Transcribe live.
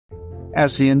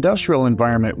As the industrial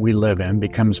environment we live in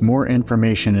becomes more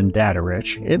information and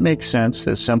data-rich, it makes sense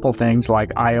that simple things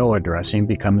like I/O addressing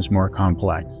becomes more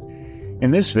complex.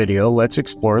 In this video, let's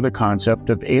explore the concept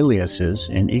of aliases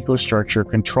in EcoStruxure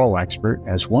Control Expert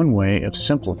as one way of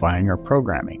simplifying our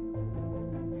programming.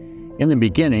 In the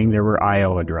beginning, there were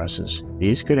I/O addresses.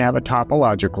 These could have a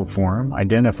topological form,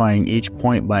 identifying each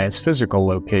point by its physical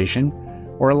location,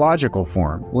 or a logical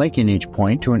form, linking each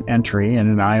point to an entry in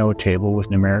an I/O table with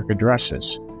numeric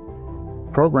addresses.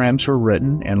 Programs were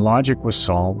written and logic was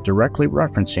solved directly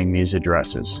referencing these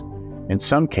addresses. In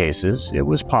some cases, it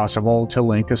was possible to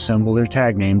link a symbol or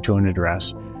tag name to an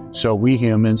address, so we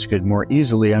humans could more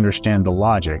easily understand the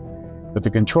logic, but the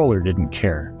controller didn't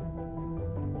care.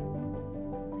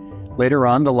 Later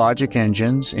on, the logic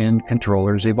engines in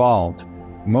controllers evolved.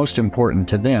 Most important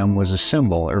to them was a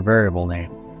symbol or variable name.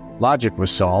 Logic was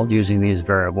solved using these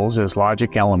variables as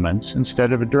logic elements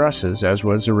instead of addresses as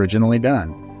was originally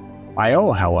done.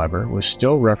 I/O, however, was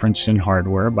still referenced in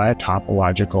hardware by a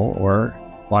topological or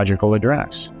logical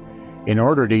address. In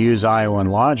order to use I/O in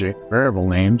logic, variable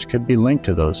names could be linked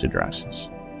to those addresses.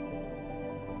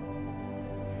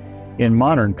 In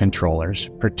modern controllers,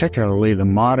 particularly the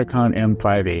Modicon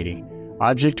M580,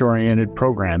 object-oriented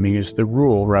programming is the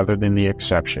rule rather than the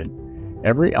exception.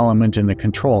 Every element in the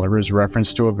controller is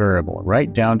referenced to a variable,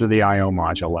 right down to the I/O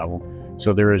module level,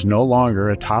 so there is no longer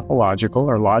a topological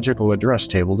or logical address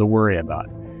table to worry about.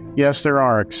 Yes, there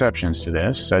are exceptions to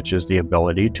this, such as the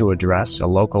ability to address a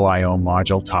local I/O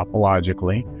module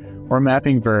topologically, or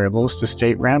mapping variables to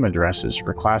state RAM addresses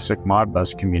for classic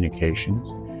Modbus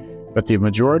communications, but the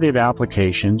majority of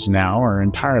applications now are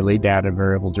entirely data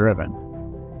variable driven.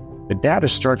 The data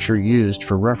structure used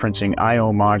for referencing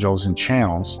I/O modules and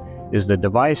channels is the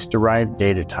device-derived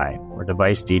data type, or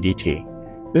device DDT.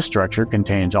 This structure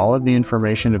contains all of the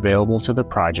information available to the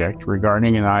project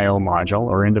regarding an I/O module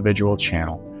or individual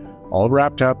channel, all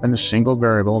wrapped up in a single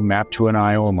variable mapped to an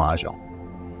I/O module.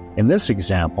 In this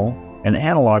example, an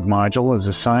analog module is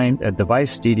assigned a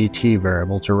device DDT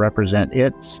variable to represent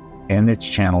its and its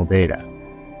channel data.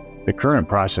 The current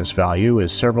process value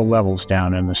is several levels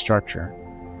down in the structure.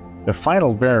 The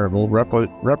final variable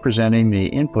representing the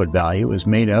input value is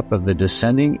made up of the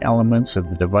descending elements of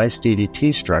the device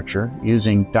DDT structure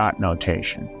using dot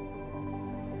notation.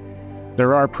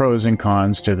 There are pros and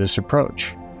cons to this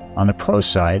approach. On the pro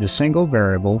side, a single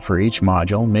variable for each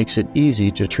module makes it easy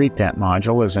to treat that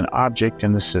module as an object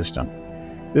in the system.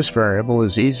 This variable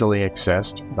is easily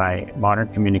accessed by modern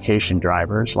communication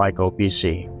drivers like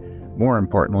OPC. More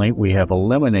importantly, we have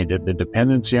eliminated the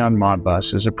dependency on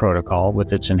Modbus as a protocol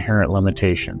with its inherent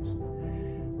limitations.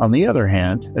 On the other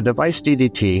hand, a device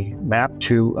DDT mapped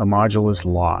to a module is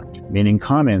locked, meaning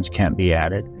comments can't be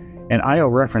added, and I/O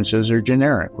references are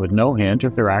generic with no hint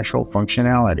of their actual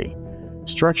functionality.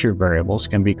 Structure variables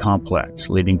can be complex,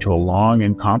 leading to a long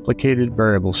and complicated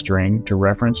variable string to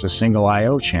reference a single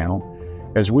I/O channel,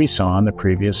 as we saw on the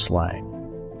previous slide.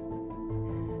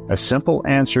 A simple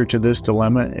answer to this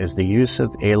dilemma is the use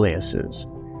of aliases.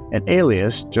 An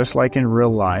alias, just like in real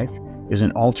life, is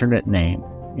an alternate name.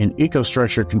 In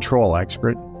EcoStruxure Control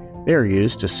Expert, they are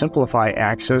used to simplify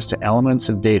access to elements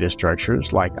of data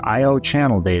structures like I/O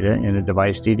channel data in a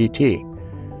device DDT.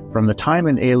 From the time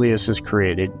an alias is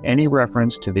created, any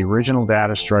reference to the original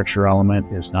data structure element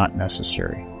is not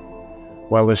necessary.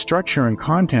 While the structure and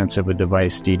contents of a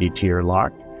device DDT are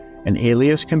locked, an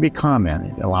alias can be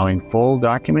commented, allowing full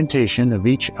documentation of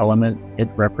each element it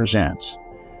represents.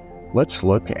 Let's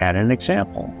look at an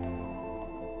example.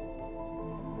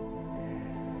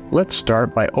 Let's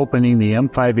start by opening the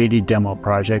M580 demo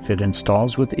project that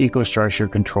installs with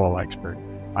EcoStruxure Control Expert.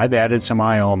 I've added some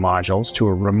I/O modules to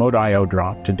a remote I/O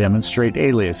drop to demonstrate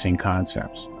aliasing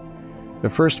concepts. The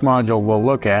first module we'll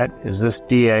look at is this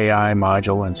DAI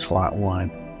module in slot 1.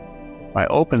 By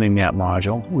opening that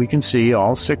module, we can see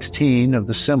all 16 of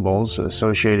the symbols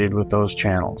associated with those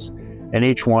channels, and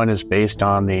each one is based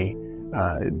on the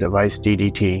device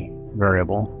DDT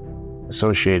variable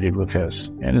associated with this,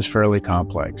 and is fairly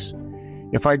complex.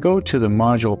 If I go to the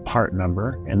module part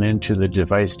number and then to the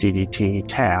device DDT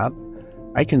tab,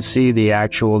 I can see the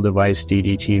actual device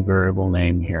DDT variable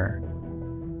name here.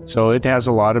 So it has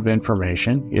a lot of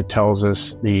information. It tells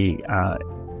us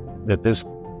that this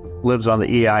lives on the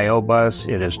EIO bus.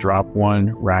 It is drop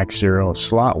 1, rack 0,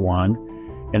 slot 1,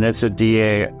 and it's a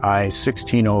DAI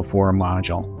 1604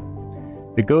 module.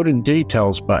 The Go to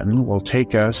Details button will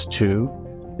take us to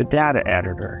the data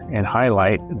editor and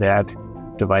highlight that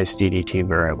device DDT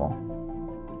variable.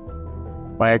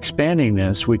 By expanding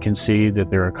this, we can see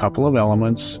that there are a couple of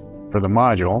elements for the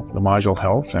module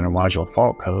health and a module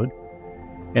fault code.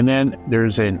 And then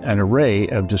there's an array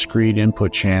of discrete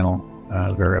input channel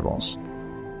variables.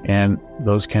 And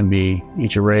those can be,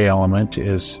 each array element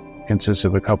consists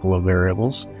of a couple of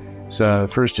variables. So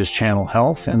first is channel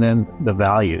health, and then the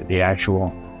value, the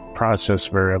actual process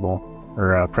variable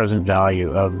or present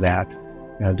value of that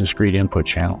discrete input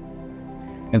channel.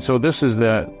 And so this is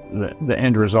the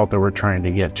end result that we're trying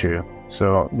to get to.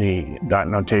 So the dot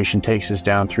notation takes us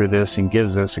down through this and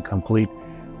gives us a complete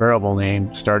variable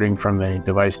name starting from the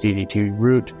device DDT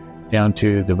root down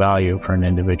to the value for an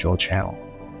individual channel.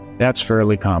 That's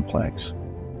fairly complex,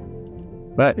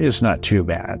 but it's not too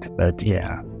bad. But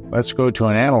yeah, let's go to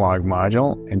an analog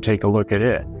module and take a look at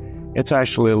it. It's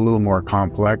actually a little more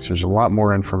complex. There's a lot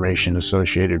more information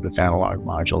associated with analog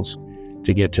modules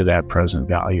to get to that present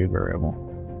value variable.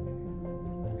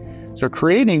 So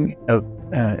creating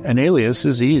an alias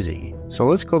is easy. So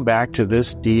let's go back to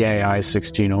this DAI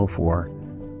 1604.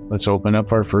 Let's open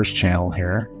up our first channel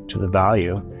here to the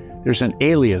value. There's an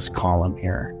alias column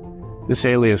here. This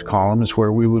alias column is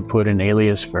where we would put an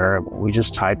alias variable. We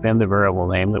just type in the variable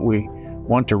name that we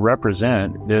want to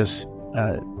represent this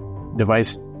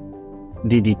device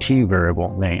DDT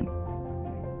variable name.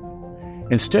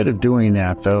 Instead of doing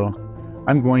that, though,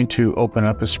 I'm going to open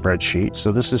up a spreadsheet.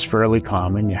 So this is fairly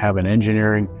common. You have an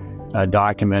engineering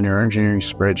document or engineering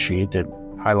spreadsheet that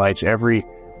highlights every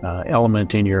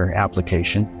element in your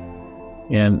application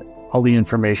and all the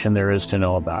information there is to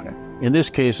know about it. In this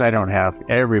case, I don't have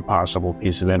every possible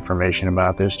piece of information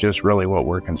about this, just really what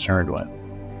we're concerned with.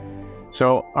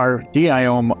 So our DI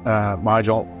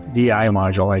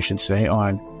module, I should say,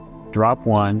 on drop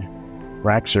 1,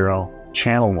 rack 0,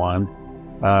 channel 1,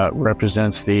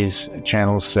 represents these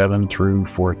channels 7 through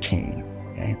 14.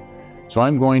 Okay? So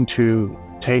I'm going to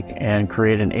take and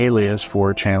create an alias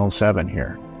for channel 7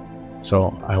 here.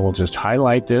 So I will just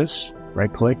highlight this,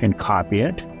 right-click and copy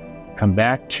it, come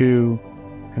back to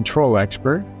Control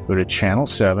Expert, go to channel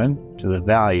 7, to the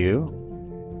value,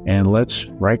 and let's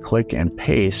right-click and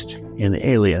paste in the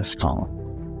alias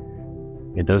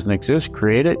column. It doesn't exist,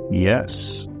 create it,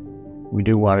 yes. We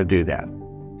do want to do that.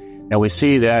 Now we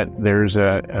see that there's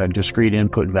a discrete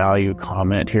input value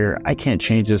comment here. I can't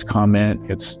change this comment,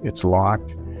 it's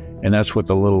locked, and that's what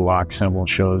the little lock symbol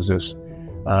shows us.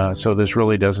 So this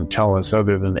really doesn't tell us,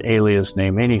 other than the alias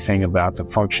name, anything about the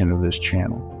function of this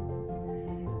channel.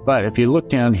 But if you look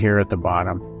down here at the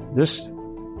bottom, this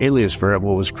alias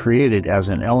variable was created as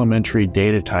an elementary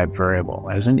data type variable,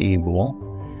 as an eBool,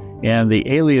 and the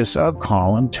alias of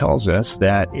column tells us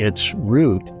that its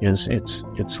root is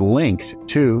it's linked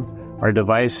to our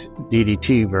device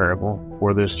DDT variable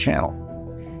for this channel.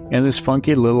 And this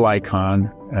funky little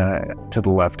icon to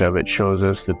the left of it shows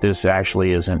us that this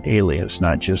actually is an alias,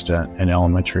 not just an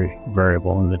elementary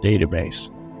variable in the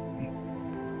database.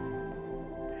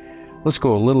 Let's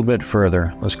go a little bit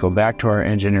further. Let's go back to our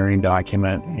engineering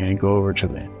document and go over to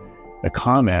the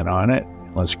comment on it.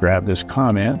 Let's grab this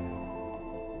comment,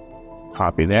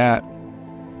 copy that,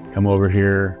 come over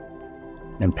here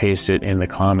and paste it in the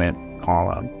comment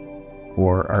column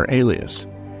for our alias.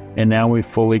 And now we've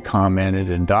fully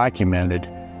commented and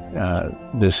documented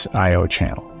this I/O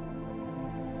channel.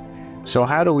 So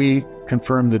how do we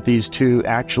confirm that these two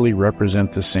actually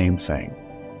represent the same thing?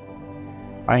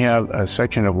 I have a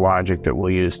section of logic that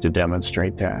we'll use to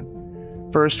demonstrate that.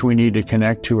 First, we need to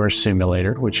connect to our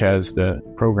simulator, which has the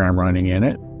program running in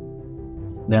it.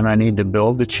 Then I need to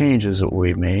build the changes that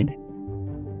we've made.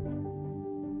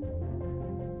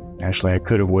 Actually, I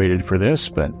could have waited for this,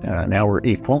 but now we're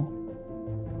equal.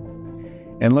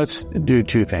 And let's do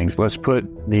two things. Let's put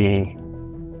the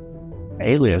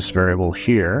alias variable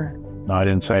here, not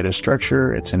inside a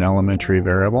structure. It's an elementary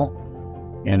variable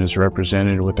and is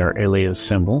represented with our alias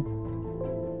symbol.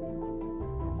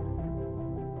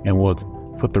 And we'll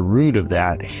put the root of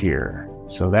that here.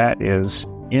 So that is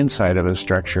inside of a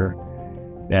structure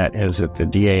that is at the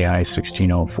DAI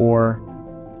 1604,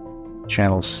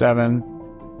 channel 7,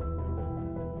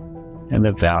 and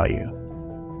the value.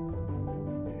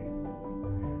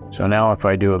 So now if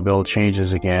I do a build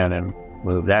changes again and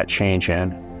move that change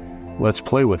in, let's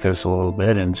play with this a little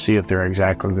bit and see if they're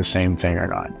exactly the same thing or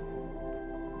not.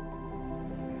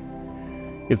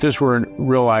 If this were a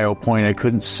real I/O point, I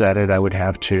couldn't set it. I would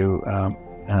have to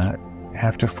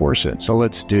force it. So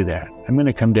let's do that. I'm going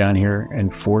to come down here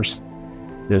and force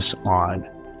this on.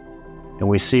 And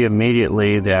we see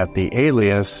immediately that the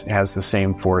alias has the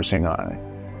same forcing on it.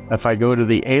 If I go to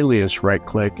the alias,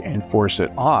 right-click, and force it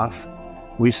off,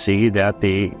 we see that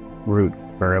the root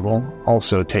variable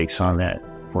also takes on that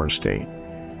force state.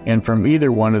 And from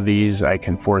either one of these, I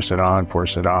can force it on,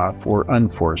 force it off, or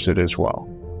unforce it as well.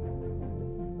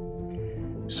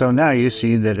 So now you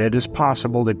see that it is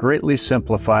possible to greatly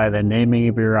simplify the naming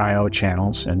of your I/O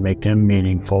channels and make them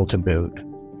meaningful to boot.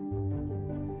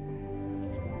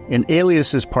 In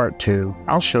Aliases Part 2,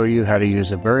 I'll show you how to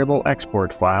use a variable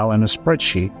export file in a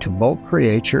spreadsheet to bulk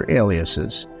create your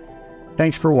aliases.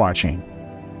 Thanks for watching.